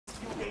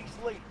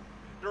later,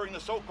 during the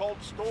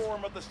so-called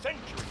storm of the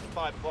century, the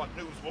 5 o'clock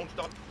news won't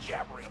stop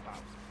jabbering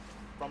about.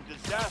 From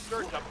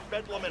disaster to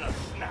bedlam in a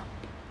snap.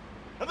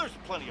 And there's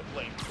plenty of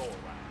blame to go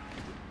around,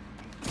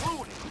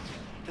 including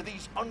to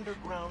these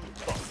underground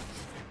thugs.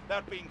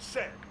 That being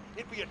said,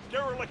 it'd be a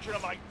dereliction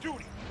of my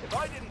duty if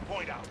I didn't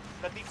point out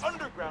that the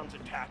Underground's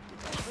attack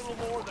was little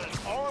more than an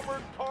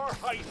armored car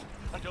heist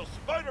until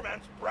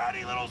Spider-Man's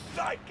bratty little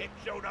sidekick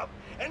showed up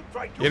and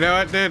tried to... You know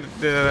what, dude?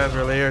 That's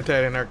really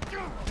irritating. Let's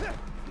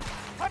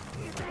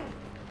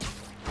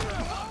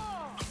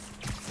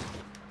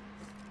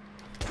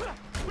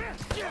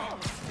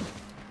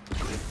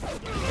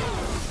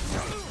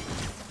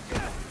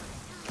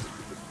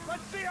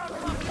see how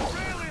tough you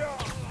really are!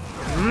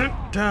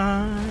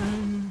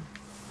 Time.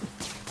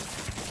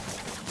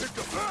 It's a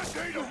bad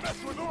day to mess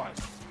with us!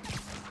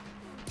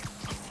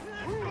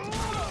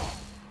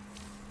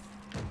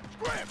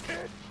 Scram,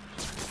 kid!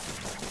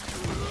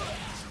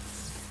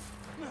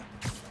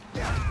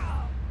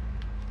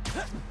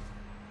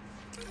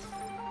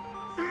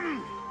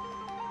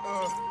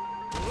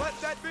 Let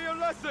that be a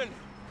lesson!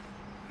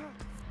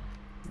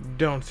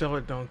 Don't sell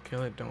it, don't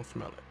kill it, don't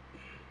smell it.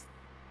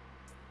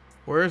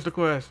 Where's the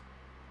quest?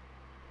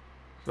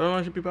 So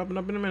I should be popping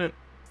up in a minute.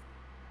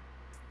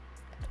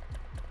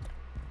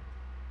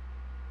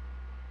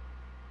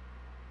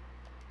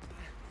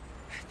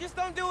 Just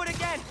don't do it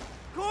again.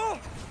 Cool?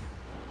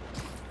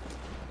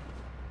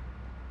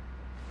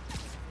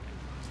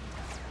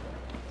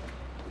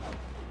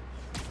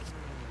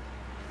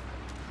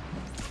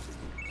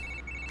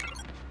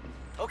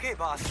 Okay,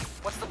 boss.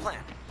 What's the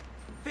plan?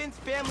 Finn's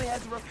family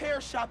has a repair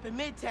shop in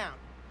Midtown.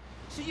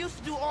 She used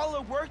to do all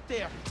her work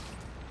there.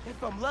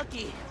 If I'm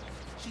lucky,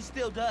 she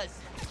still does.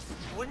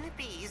 Wouldn't it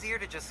be easier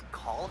to just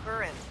call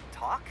her and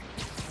talk?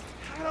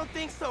 I don't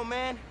think so,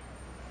 man.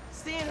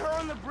 Seeing her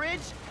on the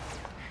bridge,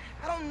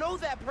 I don't know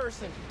that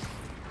person.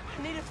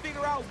 I need to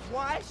figure out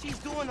why she's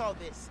doing all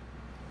this.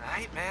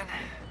 Alright, man.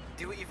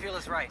 Do what you feel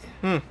is right.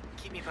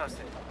 Keep me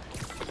posted.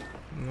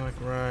 Like,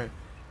 right.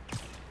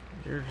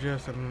 You're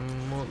just a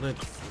mullet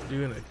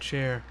doing a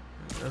chair.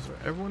 That's what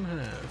everyone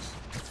has.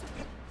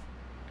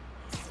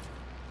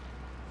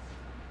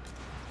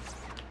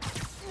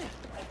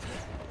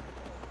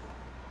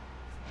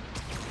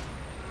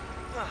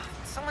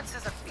 Someone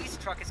says a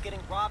feast truck is getting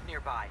robbed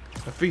nearby.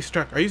 A feast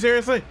truck? Are you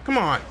seriously? Come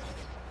on.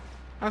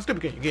 How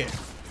stupid can you get?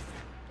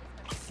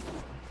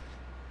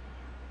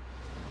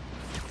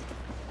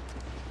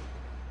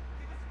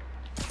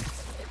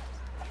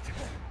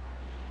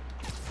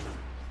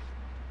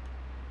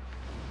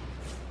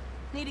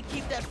 Need to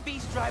keep that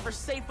feast driver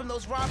safe from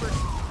those robbers.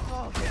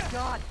 Oh, good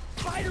God.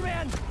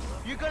 Spider-Man!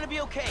 You're gonna be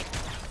okay.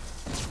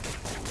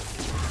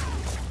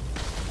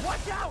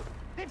 Watch out!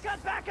 They've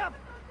got backup!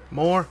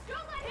 More?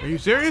 Are you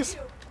serious?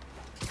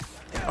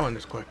 Oh, and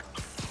this quick.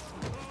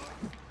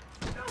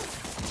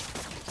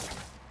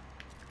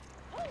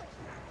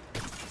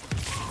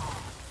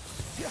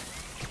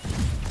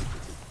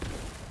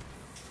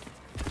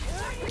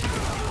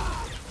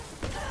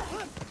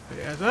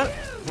 Yeah, that?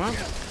 Well.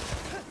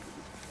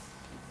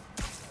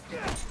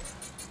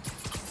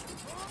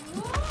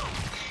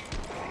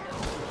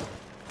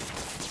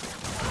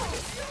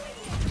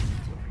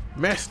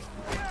 Missed.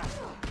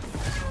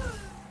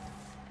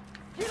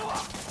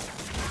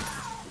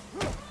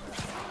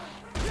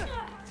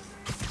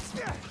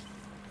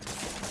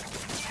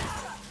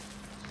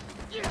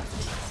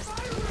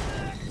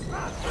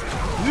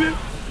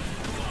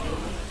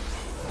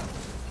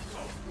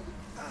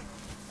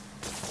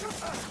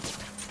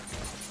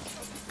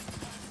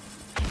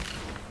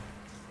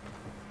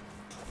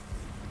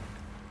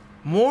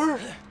 More?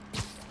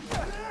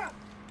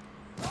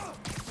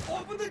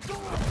 Open the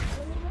door!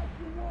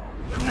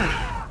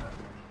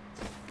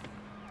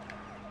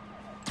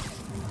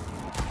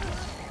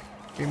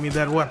 Give me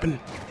that weapon.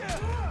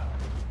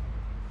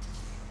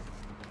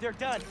 They're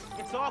done.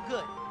 It's all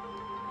good.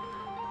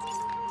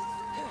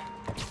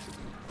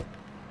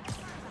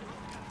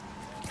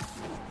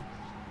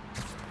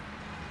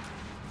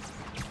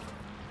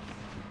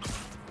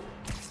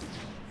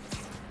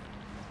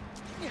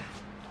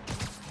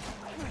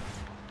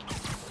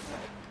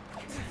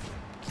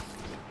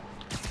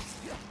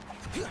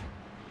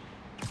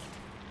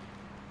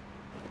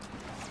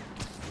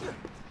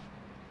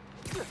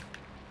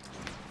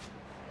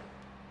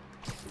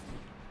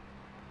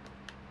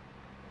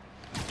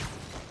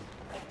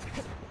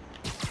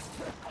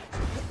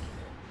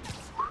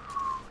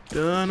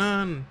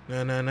 Dun-dun,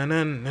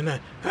 na-na-na-na-na-na.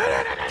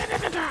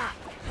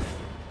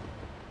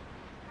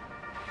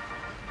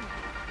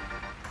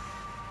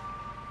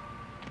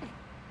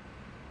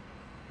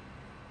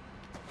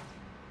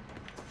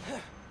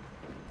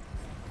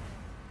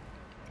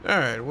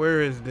 Alright,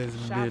 where is this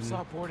Shop's bid?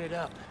 all boarded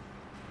up.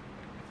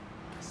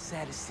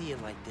 Sad to see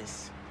it like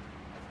this.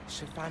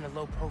 Should find a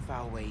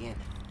low-profile way in.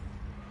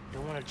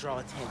 Don't want to draw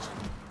attention.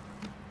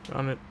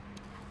 On it.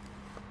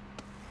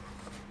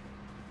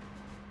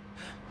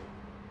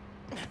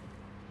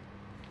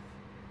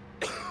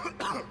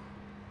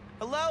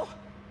 Hello?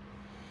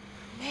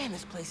 Man,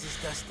 this place is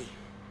dusty.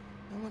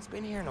 No one's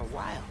been here in a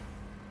while.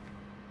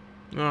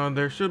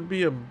 There should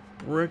be a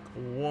brick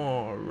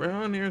wall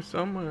around here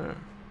somewhere.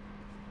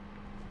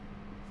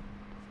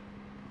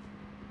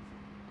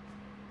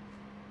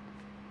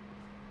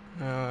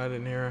 Oh, I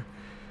didn't hear her.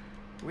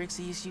 Rick's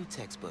ESU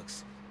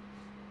textbooks.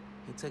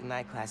 He took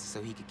night classes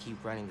so he could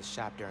keep running the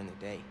shop during the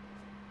day.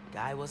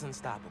 Guy was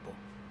unstoppable.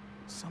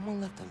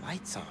 Someone left the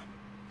lights on.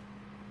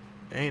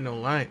 Ain't no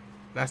light.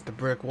 That's the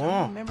brick I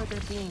wall. remember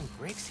there being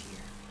bricks here.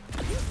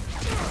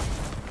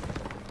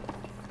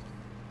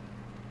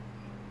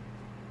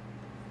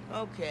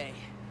 Okay,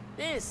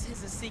 this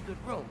is a secret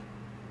room.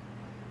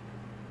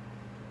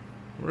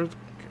 Where's the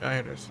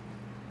guiders?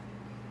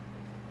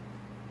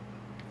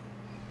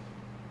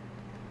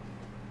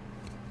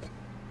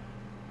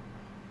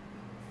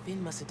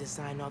 Finn must have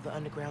designed all the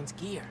underground's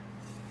gear.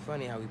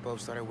 Funny how we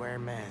both started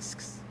wearing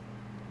masks.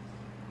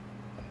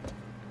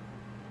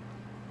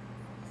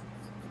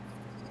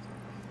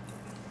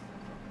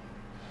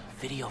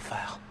 Video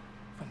file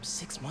from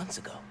 6 months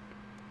ago.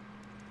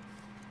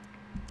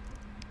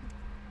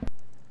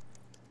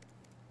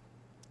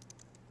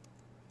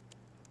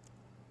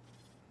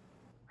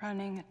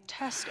 Running a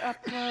test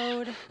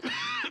upload.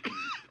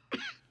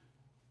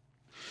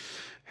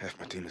 Half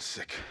my team is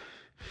sick.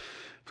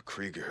 But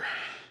Krieger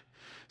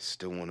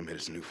still want him in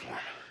his new form.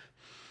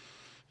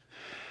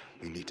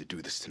 We need to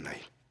do this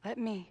tonight. Let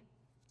me.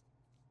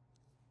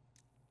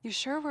 You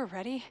sure we're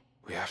ready?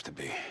 We have to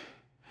be.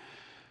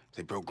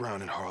 They broke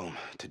ground in Harlem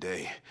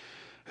today,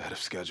 ahead of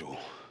schedule.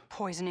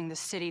 Poisoning the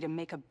city to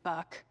make a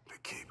buck. They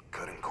keep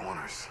cutting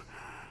corners,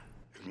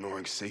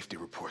 ignoring safety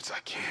reports. I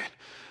can't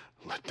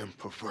let them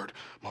pervert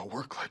my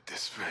work like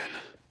this, Finn.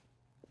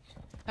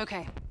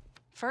 Okay.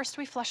 First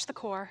we flush the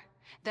core,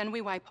 then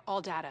we wipe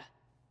all data.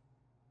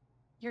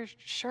 You're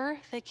sure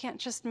they can't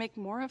just make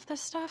more of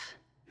this stuff?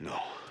 No.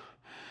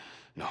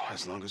 No,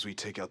 as long as we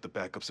take out the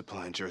backup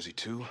supply in Jersey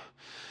too.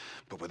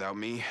 But without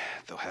me,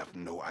 they'll have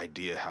no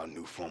idea how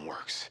new form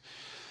works.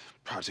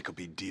 Project will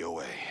be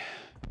DOA.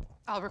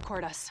 I'll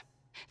record us.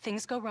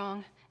 Things go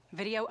wrong,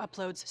 video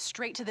uploads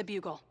straight to the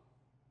Bugle.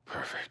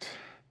 Perfect.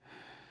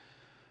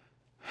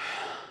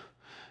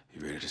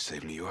 You ready to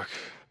save New York?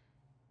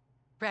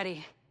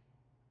 Ready.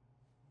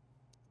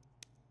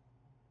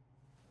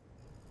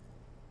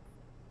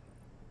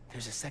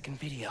 There's a second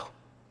video.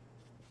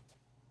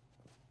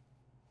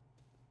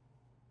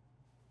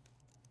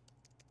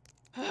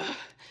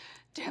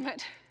 Damn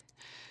it.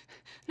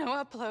 No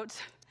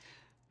uploads.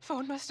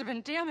 Phone must have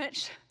been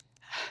damaged.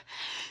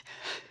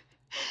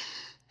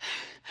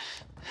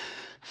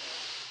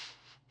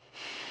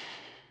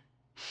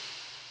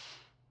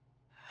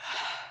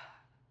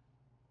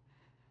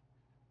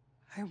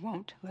 I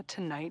won't let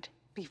tonight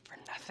be for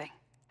nothing.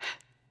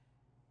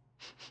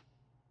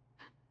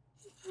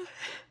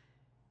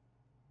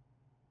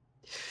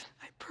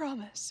 I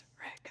promise,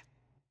 Rick.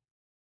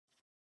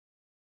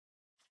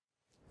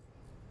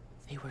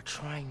 They were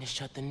trying to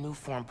shut the New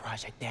Form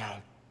project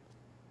down.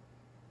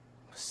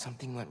 But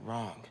something went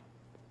wrong.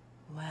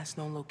 Last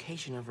known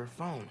location of her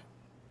phone.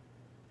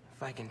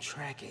 If I can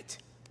track it.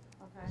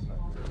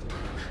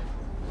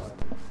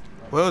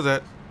 What was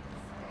that?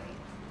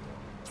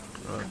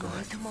 Oh, Come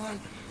on, come on.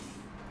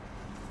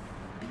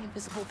 Be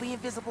invisible, be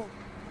invisible.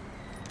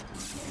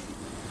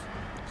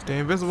 Stay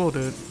invisible,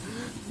 dude.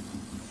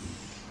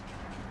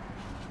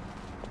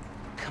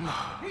 Come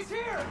on. He's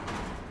here!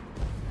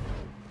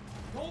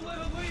 Don't let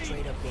him leave!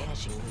 Straight up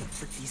vanishing when we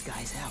freak these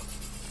guys out.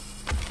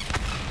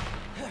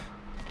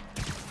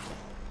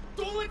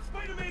 Don't let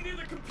Spider-Man near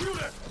the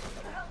computer!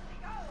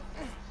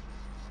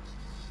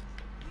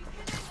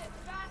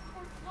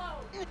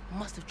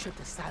 Must have tripped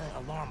a silent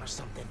alarm or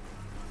something.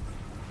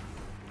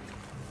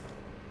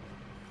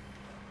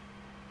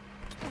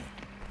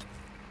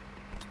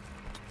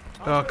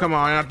 Oh, come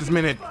on, not this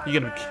minute.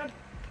 You gotta.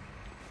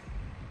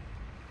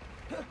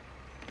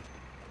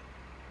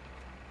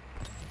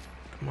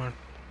 Come on.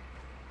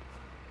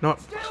 No.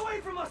 Stay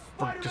away from us,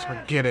 Spider-Man! Just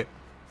forget it.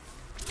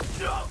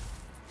 No!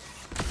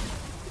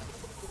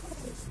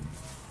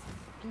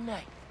 Good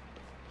night.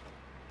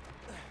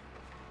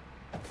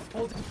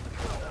 Hold it.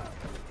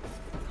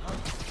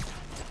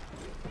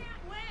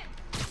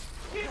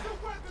 Keep the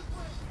weapons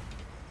ready!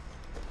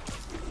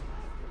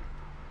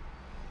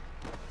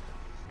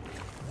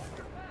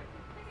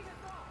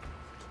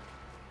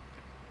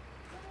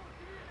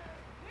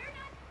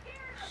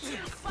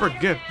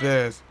 Forget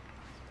this.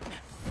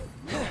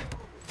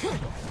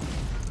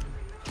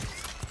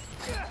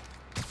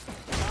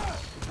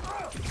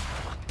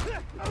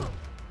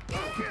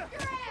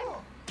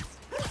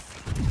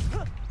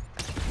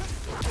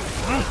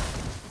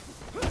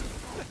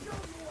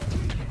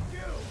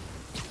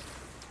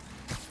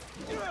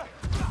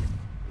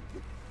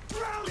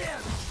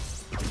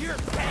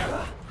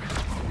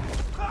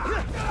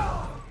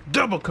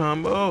 Double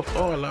combo.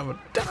 Oh, I love it.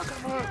 Double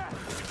combo.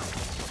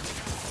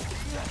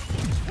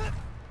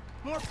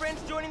 More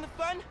friends joining the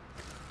fun?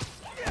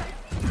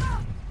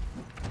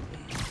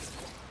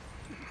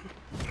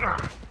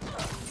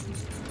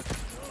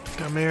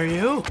 Come here,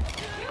 you.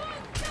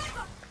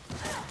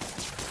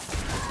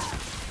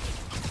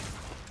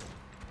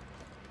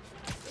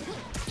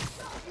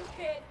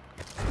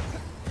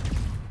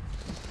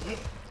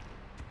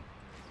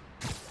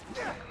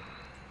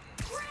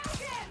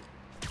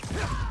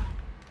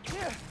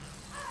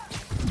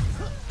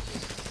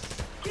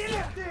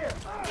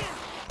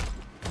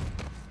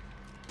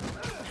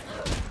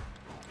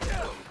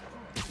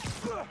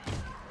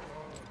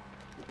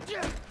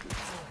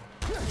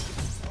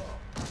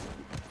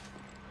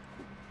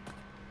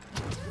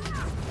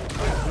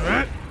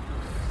 Alright.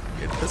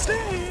 Get the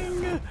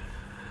sting!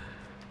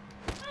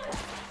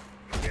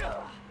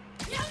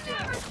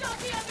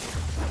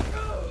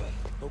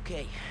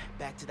 Okay,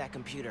 back to that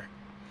computer.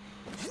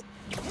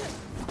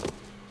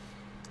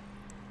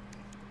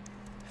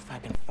 If I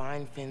can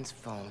find Finn's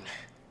phone,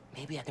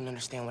 maybe I can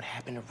understand what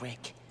happened to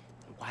Rick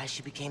and why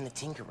she became the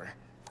Tinkerer.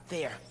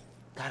 There,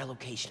 got a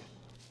location.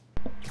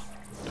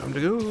 Time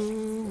to go.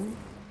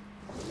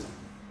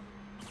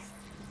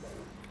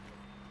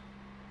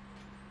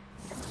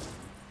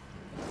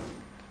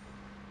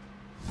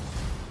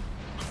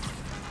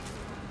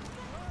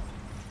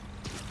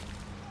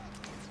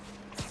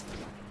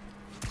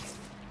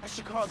 I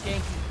should call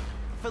Genki.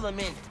 Fill him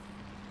in.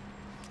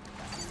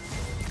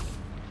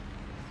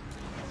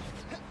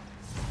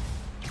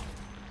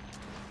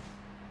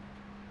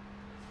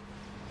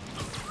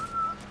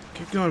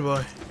 Keep going,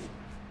 boy.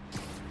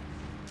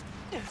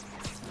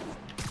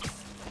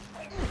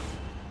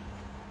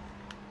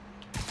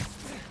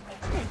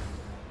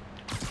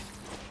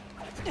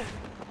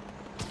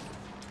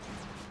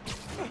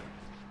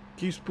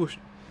 Keeps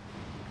pushing.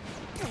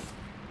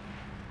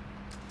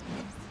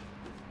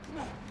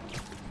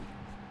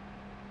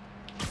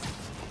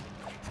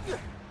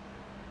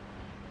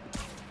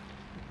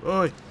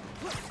 Oi.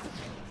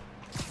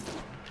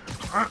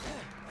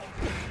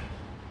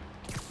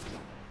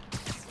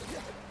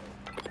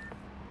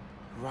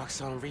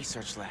 Roxxon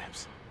Research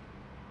Labs.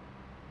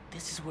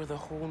 This is where the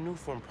whole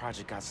Newform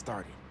project got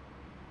started.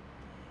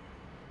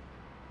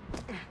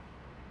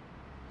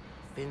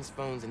 Finn's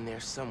phone's in there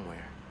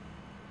somewhere.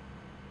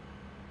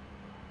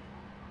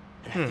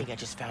 And I think I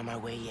just found my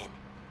way in.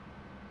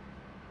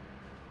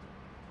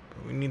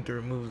 But we need to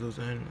remove those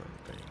animal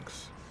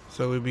things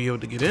so we'll be able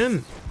to get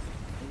in.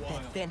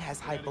 That Finn has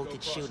high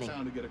voltage shooting.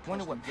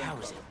 Wonder what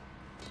powers it.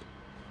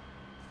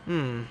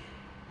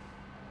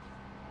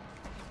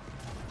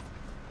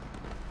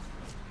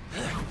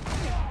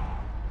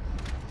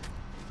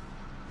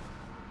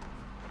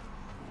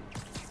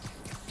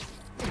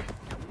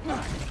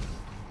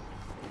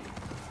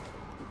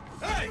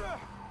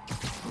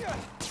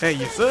 Hey,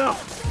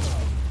 yourself.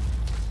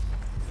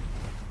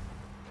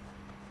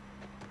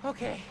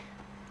 Okay.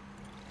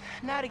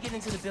 Now to get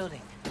into the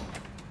building.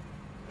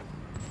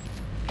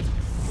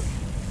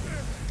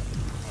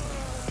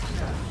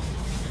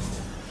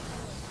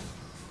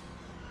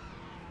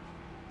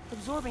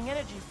 Absorbing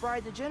energy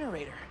fried the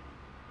generator.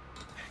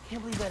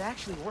 Can't believe that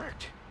actually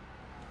worked.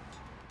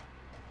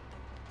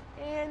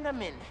 And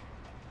I'm in.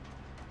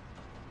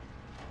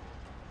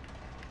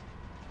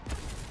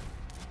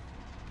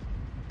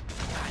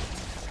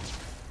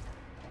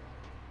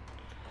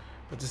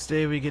 But to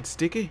stay we get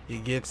sticky, you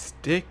get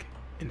stick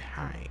and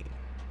hide.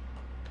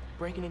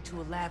 Breaking into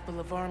a lab full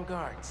of armed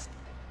guards.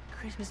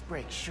 Christmas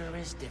break sure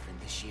is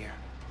different this year.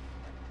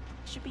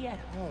 Should be at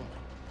home,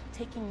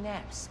 taking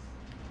naps,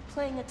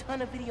 playing a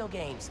ton of video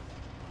games,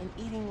 and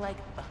eating like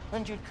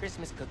 100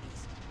 Christmas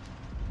cookies.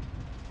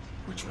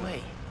 Which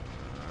way?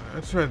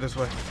 Let's try it this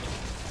way.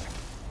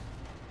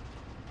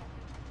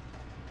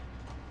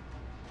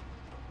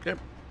 Yep.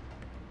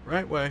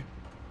 Right way.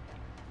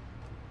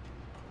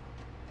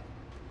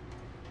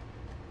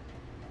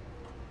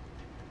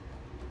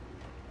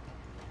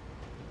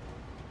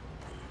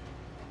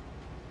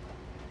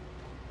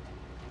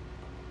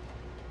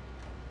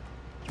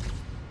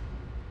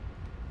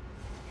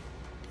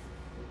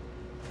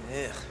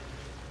 Ugh.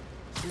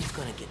 It's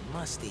gonna get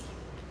musty.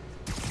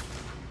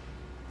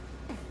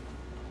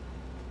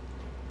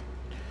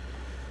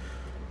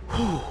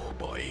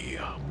 Boy,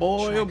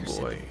 boy, oh Tracker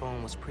said boy. the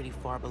phone was pretty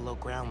far below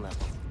ground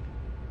level.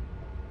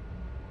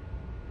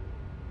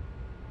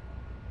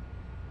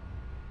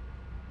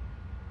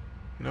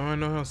 Now I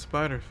know how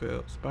spiders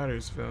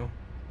feel.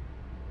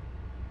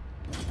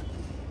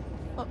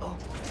 Uh-oh.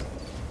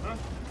 Huh?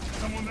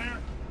 Someone there?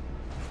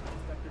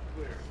 Sector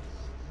clear.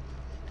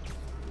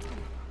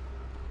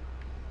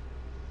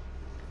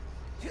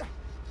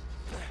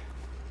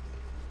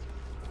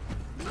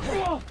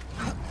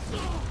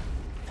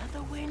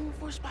 Another win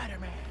for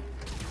Spider-Man.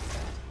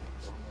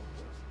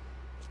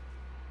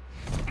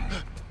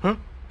 Huh?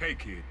 Hey,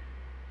 kid.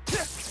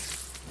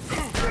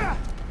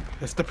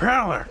 It's the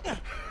Prowler.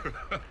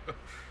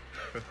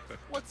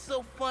 What's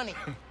so funny?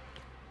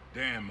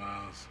 Damn,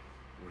 Miles.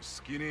 For a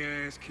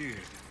skinny-ass kid,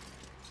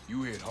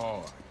 you hit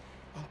hard.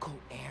 Uncle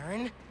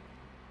Aaron?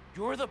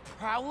 You're the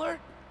Prowler?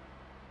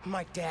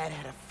 My dad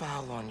had a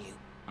foul on you.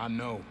 I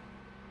know.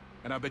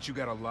 And I bet you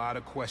got a lot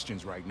of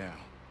questions right now.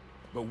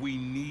 But we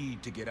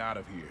need to get out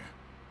of here.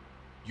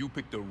 You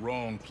picked the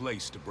wrong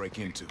place to break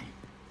into.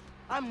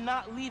 I'm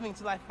not leaving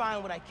till I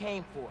find what I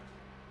came for.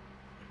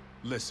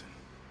 Listen,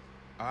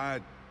 I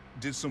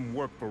did some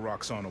work for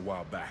Roxxon a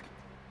while back.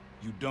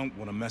 You don't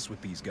want to mess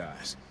with these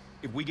guys.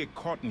 If we get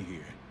caught in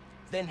here...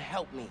 Then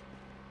help me.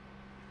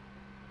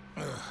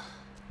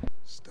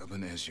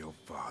 Stubborn as your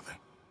father.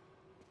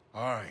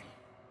 All right.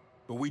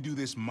 But we do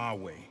this my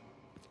way.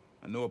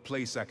 I know a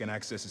place I can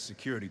access a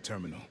security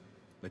terminal.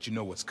 Let you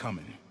know what's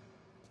coming.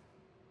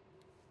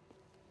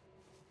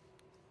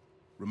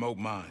 Remote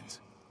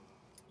mines.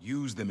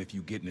 Use them if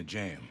you get in a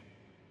jam.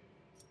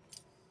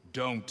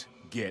 Don't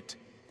get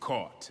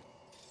caught.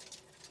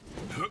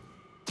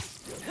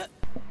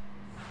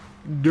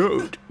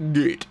 Don't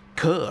get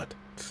caught.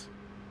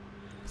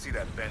 See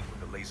that vent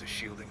with the laser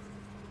shielding?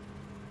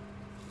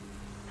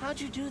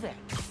 How'd you do that?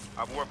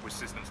 I've worked with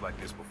systems like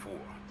this before.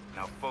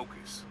 Now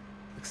focus.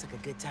 Looks like a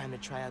good time to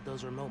try out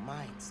those remote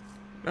mines.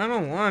 I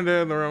don't want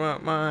to do the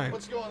remote mine.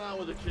 What's going on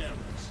with the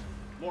cameras?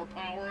 More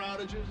power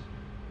outages?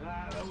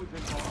 Nah, that was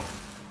involved.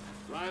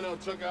 Rhino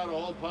took out a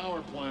whole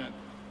power plant.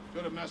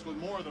 Could have messed with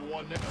more than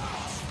one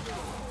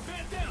nigga.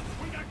 Man down!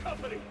 We got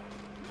company!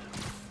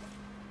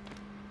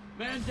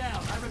 Man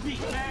down. I repeat,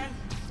 man.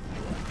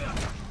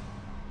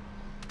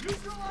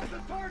 Neutralize the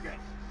target!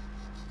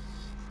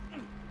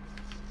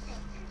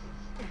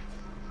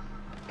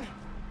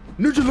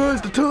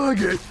 Neutralize the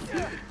target!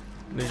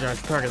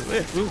 Neutralize the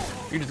target. Ooh,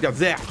 you just got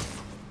zapped.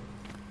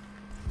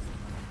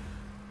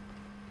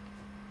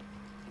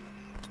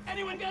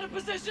 Anyone got a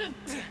position?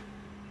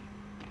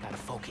 Gotta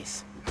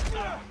focus.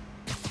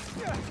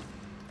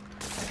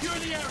 You're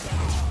in the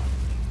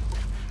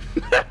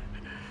area.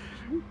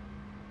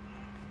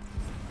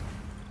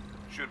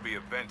 Should be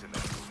a vent in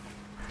that room.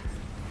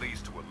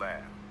 Leads to a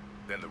lab,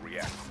 then the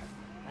reactor.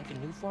 Like a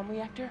new form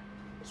reactor?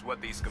 That's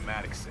what these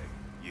schematics say.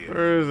 Yeah.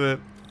 Where is it?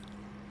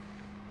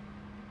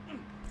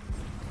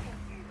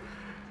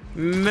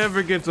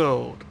 Never gets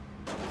old.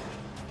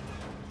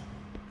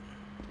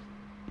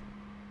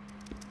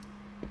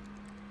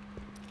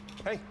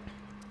 Hey,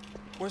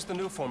 where's the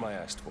new form I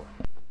asked for?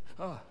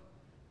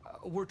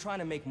 We're trying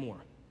to make more,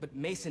 but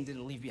Mason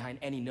didn't leave behind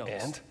any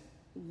notes. And?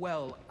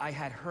 Well, I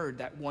had heard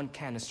that one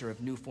canister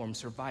of new form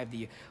survived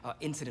the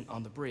incident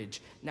on the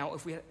bridge. Now,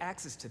 if we had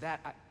access to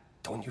that,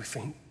 Don't you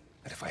think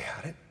that if I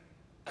had it,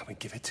 I would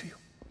give it to you?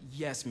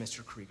 Yes,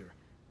 Mr. Krieger.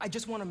 I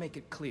just want to make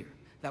it clear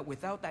that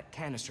without that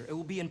canister, it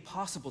will be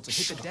impossible to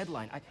hit the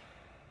deadline.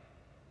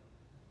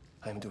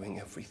 I'm doing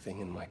everything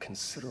in my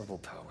considerable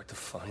power to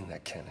find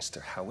that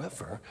canister.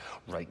 However,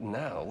 right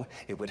now,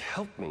 it would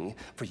help me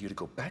for you to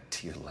go back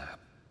to your lab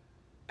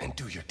and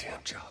do your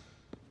damn job.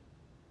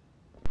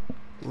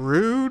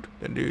 Rude.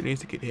 That dude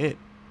needs to get hit.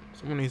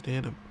 Someone needs to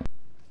hit him.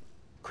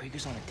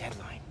 Krieger's on a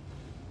deadline.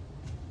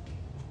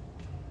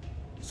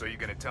 So you're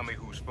gonna tell me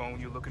whose phone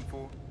you're looking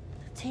for?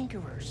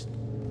 Tinkerers.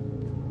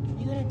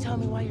 You gonna tell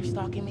me why you're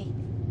stalking me?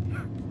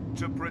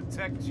 To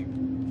protect you.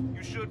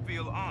 You should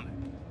feel honored.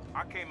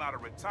 I came out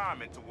of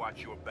retirement to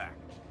watch your back.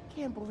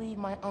 Can't believe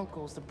my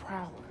uncle's the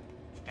Prowler.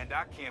 And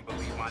I can't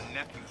believe my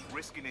nephew's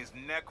risking his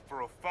neck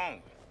for a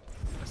phone.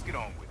 Let's get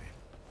on with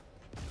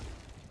it.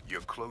 You're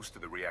close to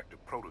the reactor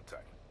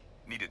prototype.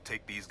 Need to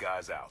take these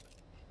guys out.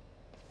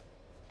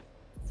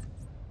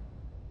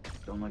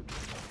 Don't like...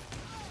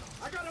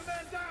 I got a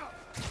man down!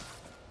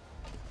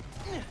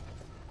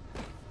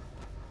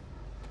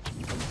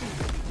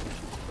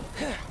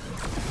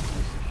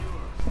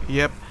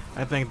 Yep,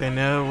 I think they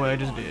know what I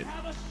just did.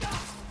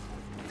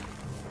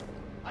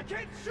 I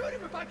can't shoot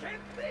him if I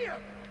can't see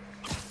him!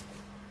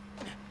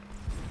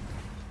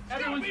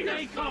 Everyone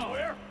stay calm.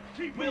 Somewhere.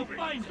 Keep We'll moving.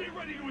 find Stay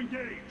ready to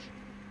engage.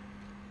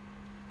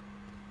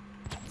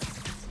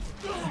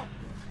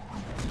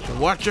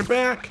 Watch your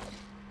back.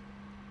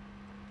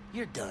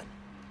 You're done.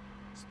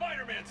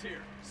 Spider-Man's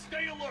here.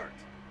 Stay alert.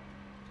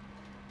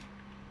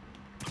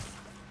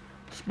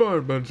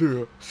 Spider-Man's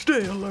here.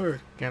 Stay alert.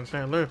 Can't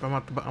stay alert if I'm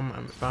at the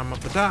if I'm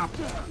at the top.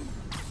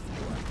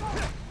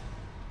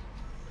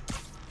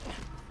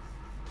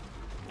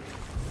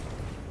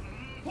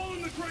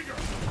 Pulling the trigger.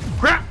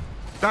 Crap!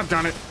 That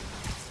done it.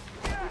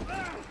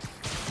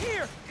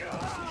 Here!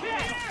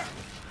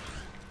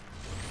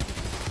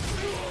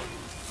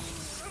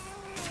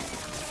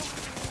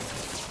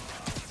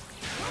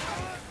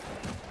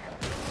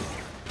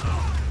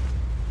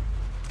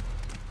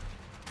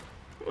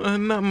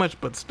 Not much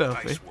but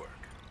stuff, eh? Nice work.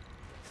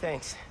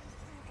 Thanks.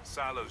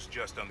 Silo's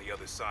just on the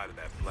other side of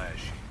that flash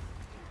sheet.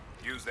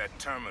 Use that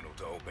terminal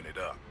to open it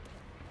up.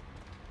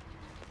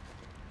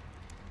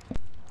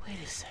 Wait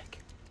a sec.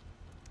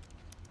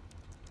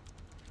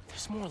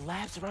 There's more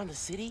labs around the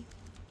city?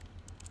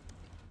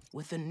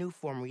 With a new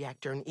form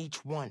reactor in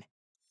each one.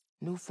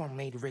 New form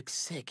made Rick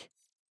sick.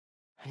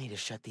 I need to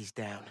shut these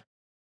down.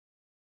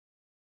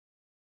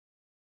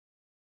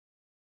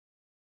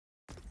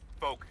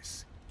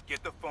 Focus.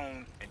 Get the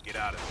phone and get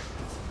out of there.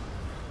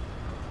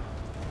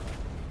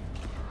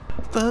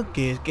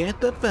 Focus,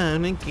 get the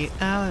phone and get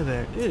out of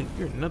there. Dude,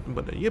 you're nothing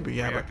but a yibber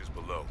yabber. Reactor's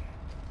below.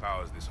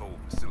 Powers this whole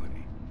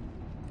facility.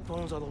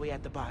 Phone's all the way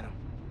at the bottom.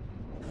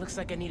 It looks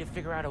like I need to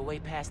figure out a way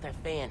past that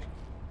fan.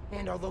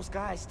 And all those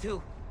guys,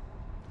 too.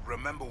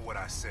 Remember what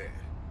I said.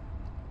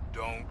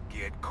 Don't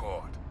get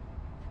caught.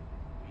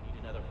 We need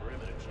another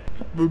perimeter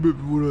check.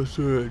 Remember what I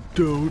said.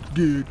 Don't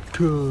get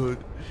caught.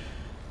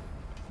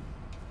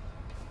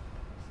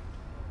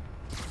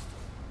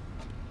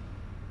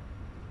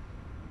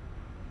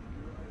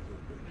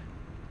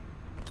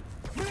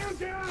 Man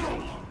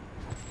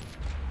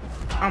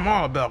I'm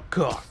all about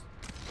cost.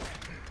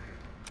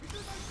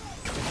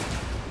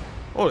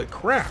 Holy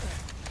crap.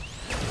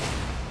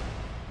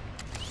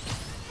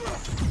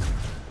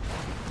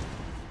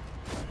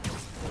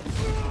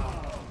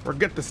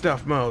 Forget the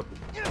stealth mode.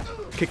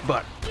 Kick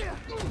butt.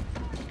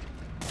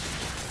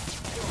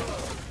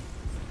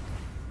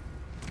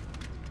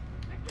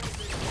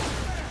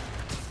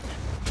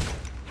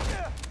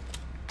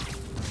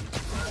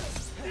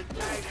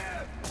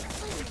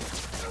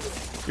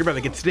 You're about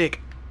to get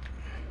stick.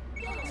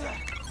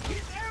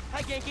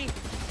 Hi, Genki.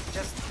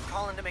 Just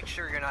calling to make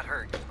sure you're not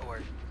hurt,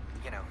 or,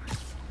 you know,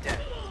 dead.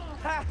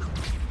 Ha!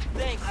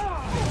 Thanks.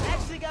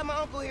 Actually got my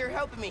uncle here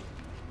helping me.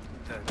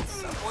 The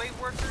subway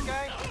worker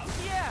guy?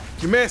 Yeah.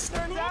 You missed.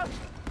 Turns out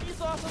he's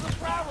also the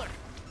Prowler.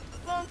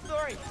 Long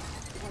story.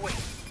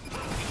 Wait,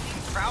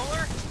 the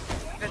Prowler?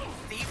 The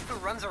thief who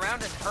runs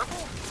around in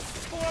purple?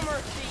 Former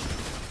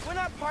thief. We're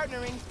not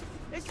partnering.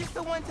 It's just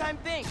a one-time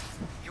thing.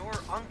 Your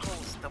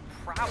uncle's the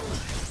Prowler.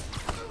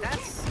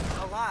 That's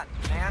a lot,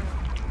 man.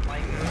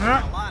 Like,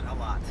 a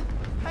lot.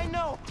 I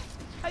know.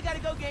 I gotta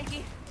go,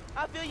 Genki.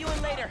 I'll fill you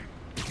in later.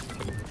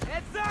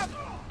 Heads up!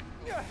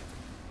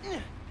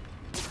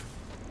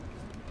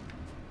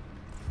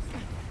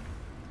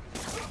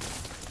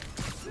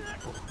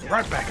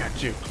 Right back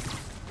at you.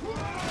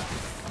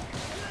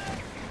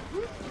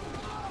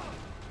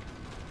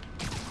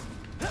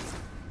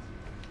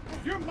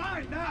 You're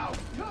mine now!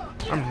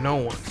 I'm no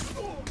one.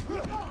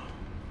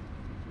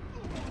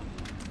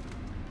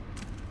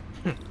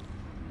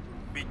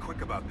 Be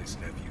quick about this,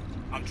 nephew.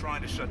 I'm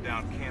trying to shut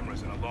down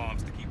cameras and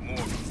alarms to keep more of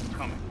them from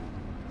coming.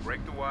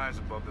 Break the wires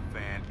above the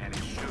fan and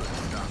it should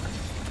stop.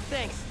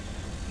 Thanks.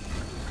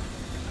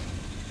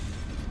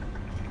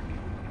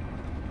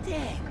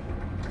 Dang.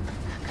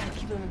 I gotta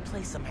keep him in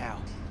place somehow.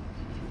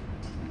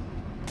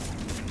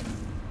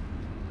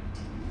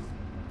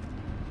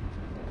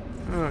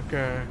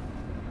 Okay.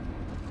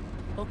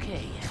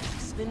 Okay,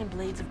 spinning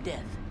blades of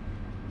death.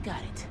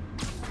 Got it.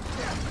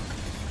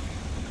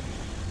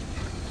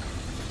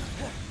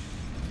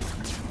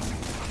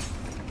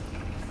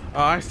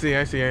 Oh, I see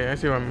what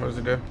I'm supposed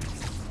to do.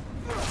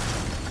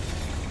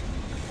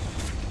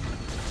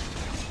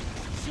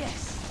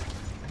 Yes.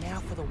 Now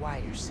for the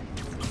wires.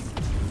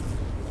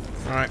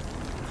 Alright.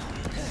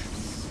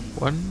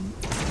 One.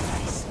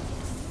 Nice.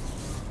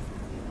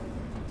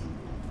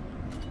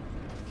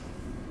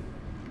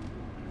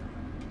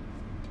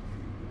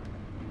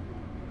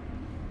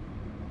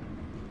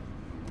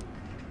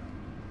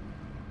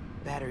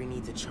 Battery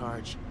needs a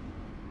charge.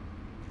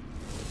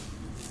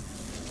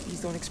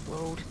 Please don't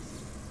explode.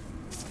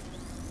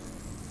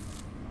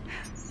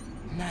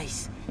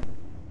 Nice.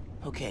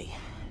 Okay.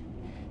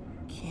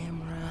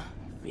 Camera,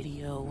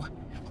 video.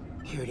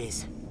 Here it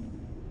is.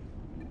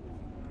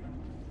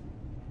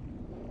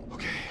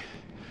 Okay.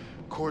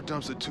 Core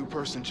dump's a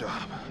two-person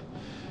job.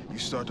 You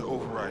start to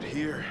override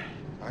here,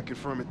 I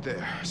confirm it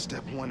there.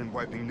 Step 1 in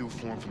wiping new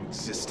form from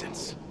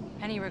existence.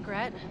 Any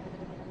regret?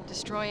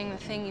 Destroying the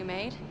thing you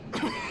made?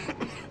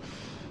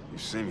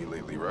 You've seen me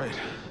lately, right?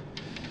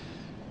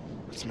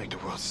 Let's make the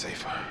world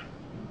safer.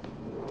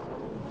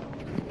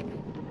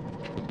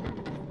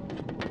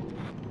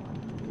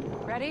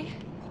 Ready?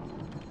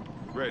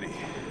 Ready.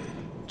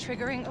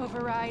 Triggering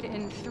override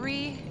in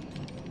 3,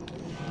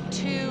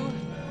 2...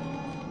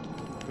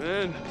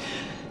 Ben.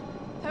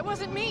 That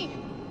wasn't me!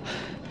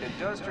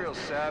 Industrial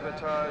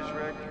sabotage,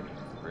 Rick?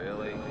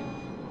 Really?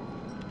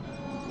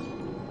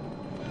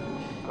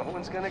 No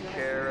one's gonna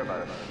care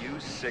about a few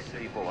sick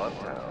people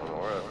uptown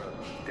or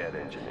a dead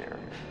engineer.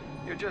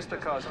 You're just the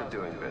cost of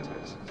doing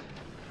business.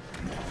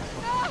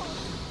 No!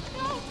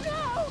 No,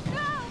 no,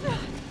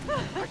 no!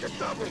 I can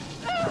stop it!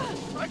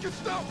 I can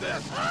stop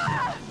this!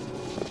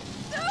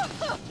 No!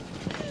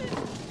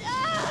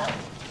 No!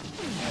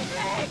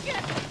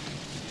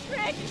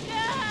 Rick,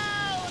 no!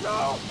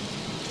 No!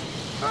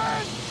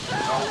 Ben!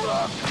 No,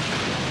 look!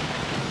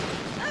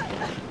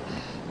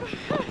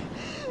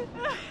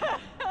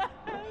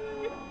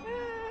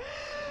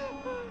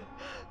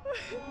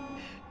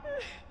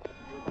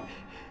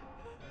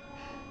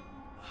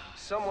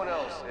 Someone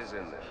else is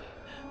in there.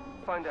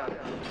 Find out.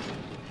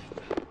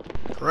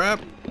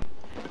 Crap.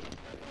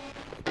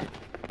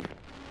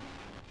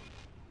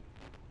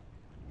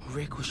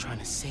 Rick was trying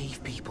to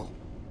save people.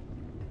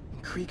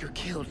 And Krieger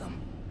killed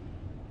them.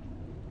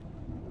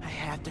 I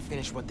have to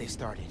finish what they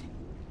started.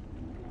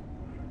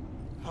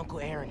 Uncle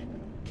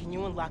Aaron, can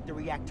you unlock the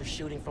reactor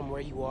shooting from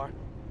where you are?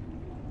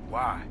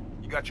 Why?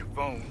 You got your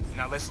phone.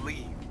 Now let's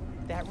leave.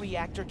 That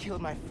reactor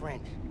killed my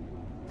friend.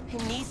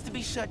 It needs to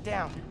be shut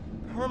down.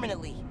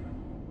 Permanently.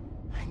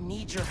 I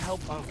need your help,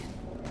 Unc.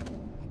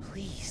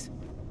 Please.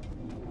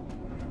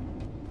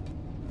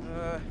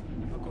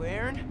 Uncle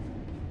Aaron?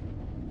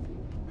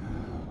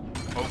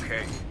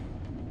 Okay.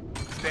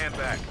 Stand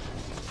back.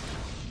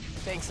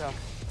 Thanks, Unc.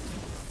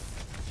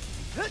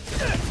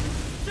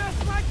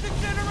 Just like the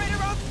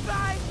generator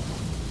outside!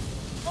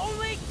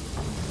 Only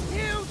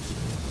huge!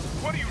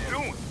 What are you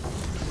doing?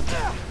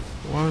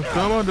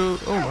 Come on, dude.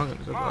 Oh my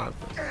goodness. You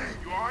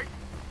alright?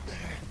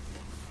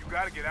 You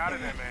gotta get out of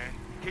there, man.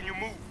 Can you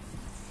move?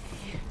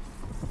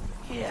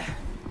 Yeah.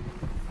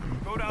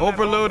 Go down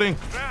Overloading.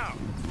 now.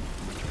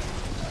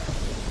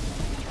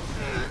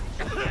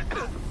 I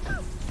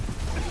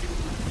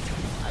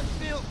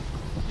feel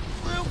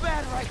real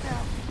bad right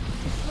now.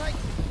 It's like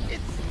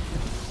it's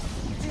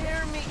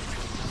tearing me.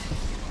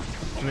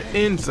 On the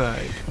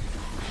inside.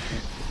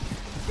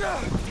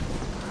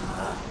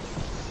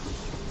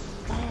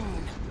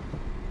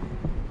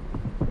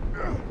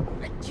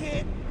 I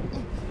can't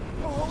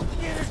hold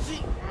the energy.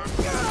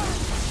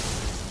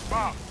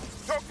 Mom,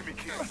 talk to me,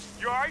 kid.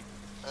 You alright?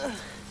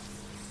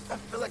 I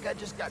feel like I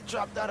just got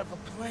dropped out of a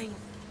plane.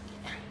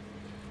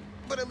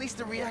 But at least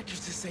the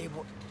reactor's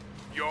disabled.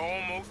 You're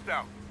almost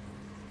out.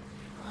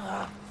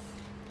 I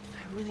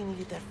really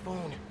needed that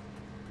phone.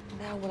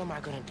 Now what am I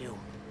gonna do?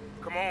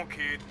 Come on,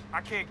 kid.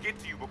 I can't get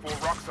to you before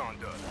Roxxon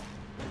does.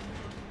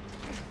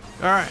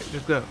 Alright,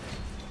 let's go.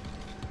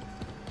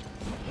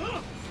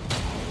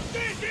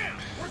 Stand down!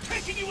 We're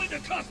taking you into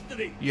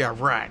custody! Yeah,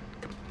 right.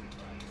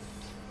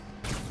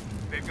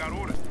 They've got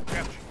orders to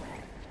capture you.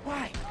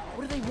 Why?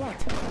 What do they want?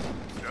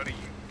 Study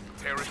you.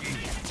 Interrogate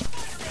you.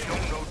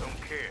 Don't know,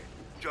 don't care.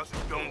 Just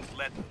don't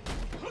let them.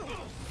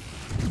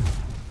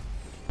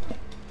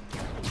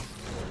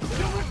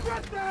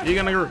 You're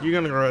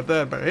gonna regret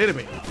that by hitting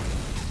me.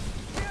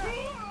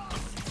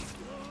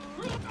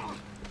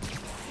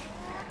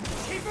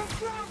 Keep him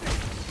grounded!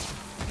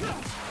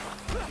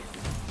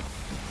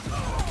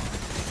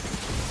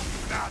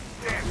 God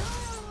damn it.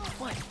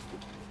 What?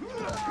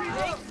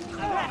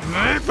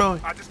 Nice, boy.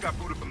 I just got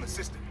booted from the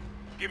system.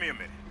 Give me a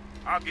minute.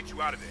 I'll get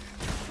you out of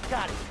there.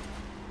 Got it.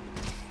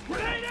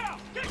 Grenade out!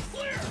 Get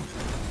clear!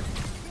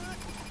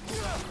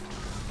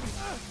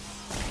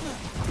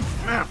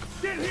 Now.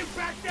 Get him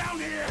back down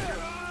here!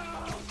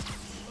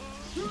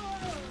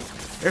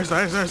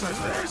 Airside.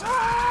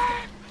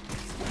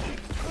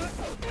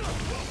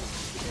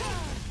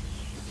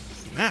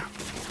 Snap.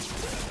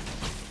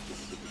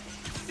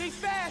 Stay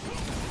fast!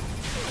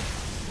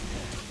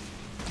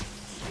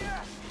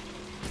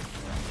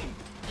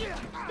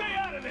 Stay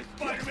out of this,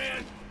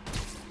 Spider-Man!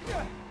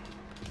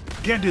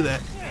 Can't do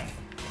that.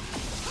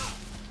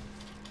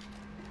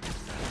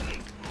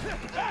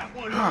 That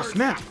one Oh, hurt.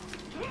 snap.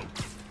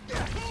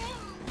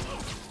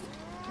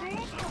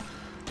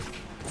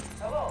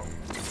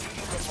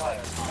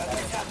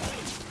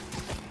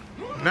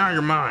 Now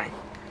you're mine.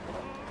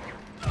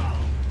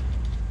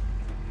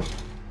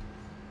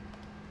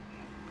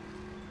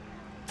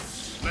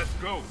 Let's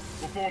go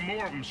before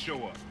more of them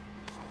show up.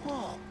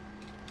 Whoa.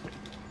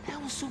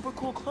 That was super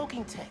cool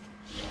cloaking tech.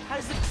 How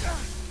does it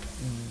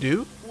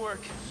Do?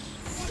 work?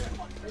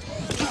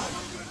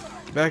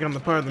 Back on the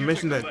part of the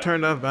mission that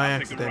turned off by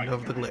accident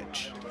of the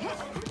glitch.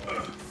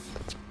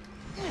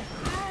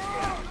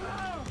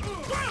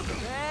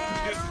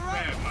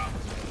 Bad, Mom.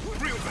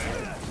 Real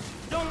bad.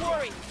 Don't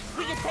worry.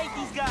 We can take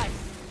these guys.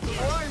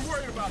 Oh, I ain't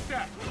worried about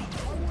that.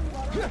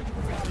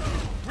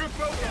 We're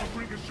both on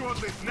bring a short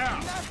list now.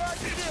 Not hard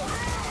to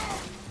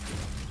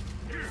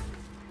do.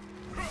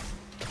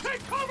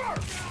 Take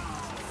cover!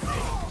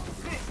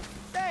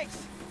 Thanks.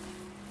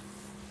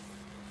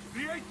 The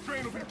 8th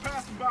train will be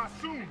passing by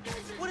soon.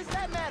 What does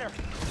that matter?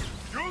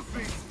 You'll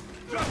see.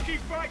 Just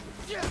keep fighting.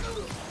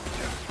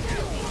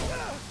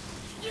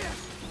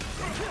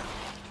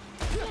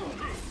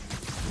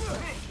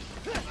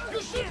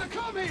 You shouldn't have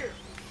come here!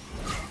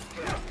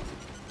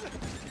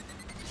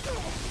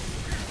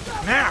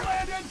 Now.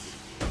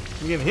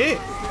 I'm getting hit.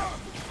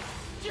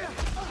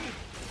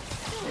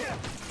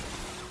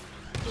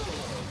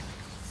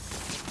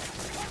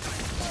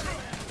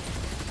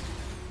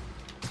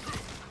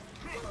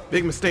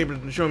 Big mistake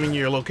for showing me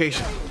your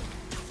location.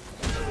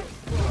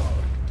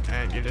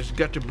 And you just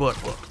got your butt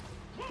whooped.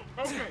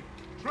 Okay,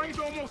 train's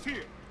almost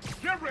here.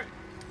 Get ready.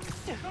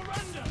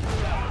 Surrender!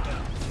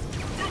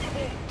 Through the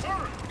hole.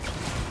 Hurry.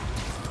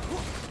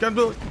 Got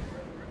Billy.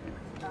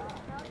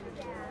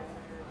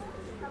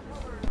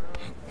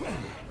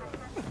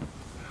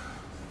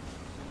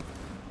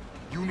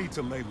 You need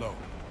to lay low.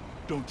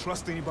 Don't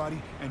trust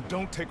anybody, and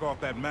don't take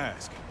off that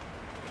mask.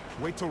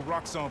 Wait till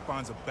Roxxon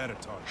finds a better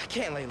target. I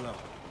can't lay low.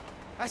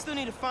 I still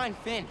need to find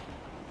Finn.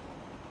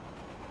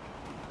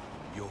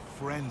 Your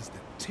friend's the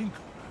Tinkerer.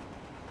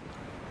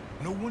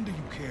 No wonder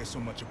you care so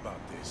much about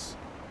this.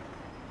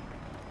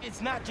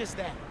 It's not just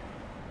that.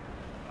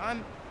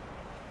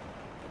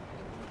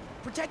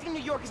 Protecting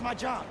New York is my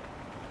job.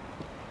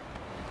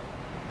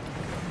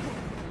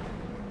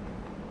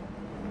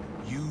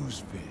 Use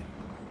Finn.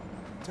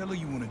 Tell her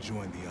you want to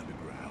join the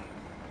underground.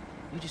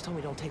 You just told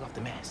me don't take off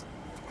the mask.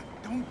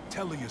 Don't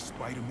tell her you're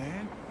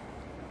Spider-Man.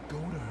 Go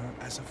to her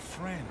as a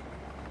friend.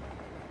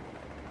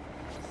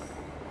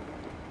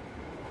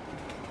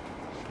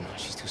 No,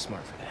 she's too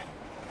smart for that.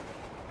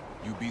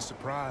 You'd be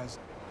surprised.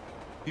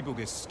 People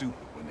get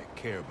stupid when they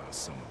care about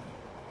someone.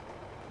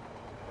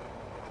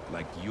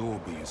 Like you're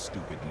being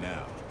stupid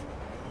now.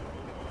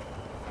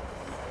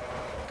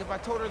 If I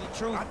told her the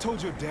truth... I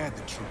told your dad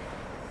the truth.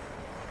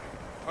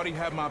 Thought he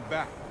had my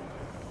back.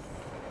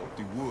 Hoped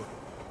he would.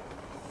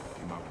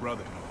 Be my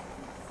brother.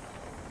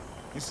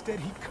 Instead,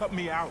 he cut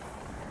me out.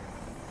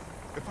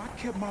 If I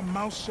kept my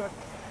mouth shut,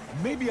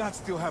 maybe I'd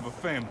still have a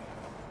family.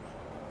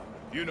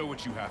 You know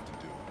what you have to do.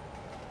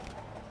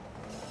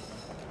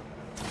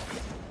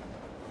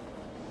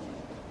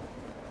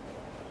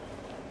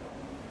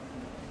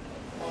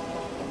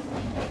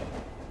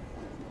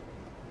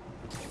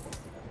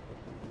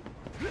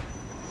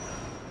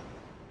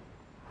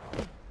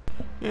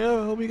 Yeah,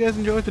 I hope you guys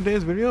enjoyed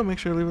today's video. Make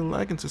sure to leave a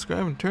like and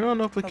subscribe and turn on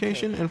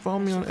notification and follow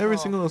me on every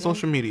single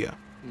social media.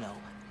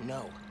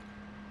 No.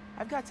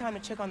 I've got time to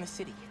check on the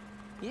city.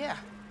 Yeah.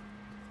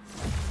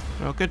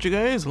 I'll catch you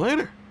guys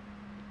later.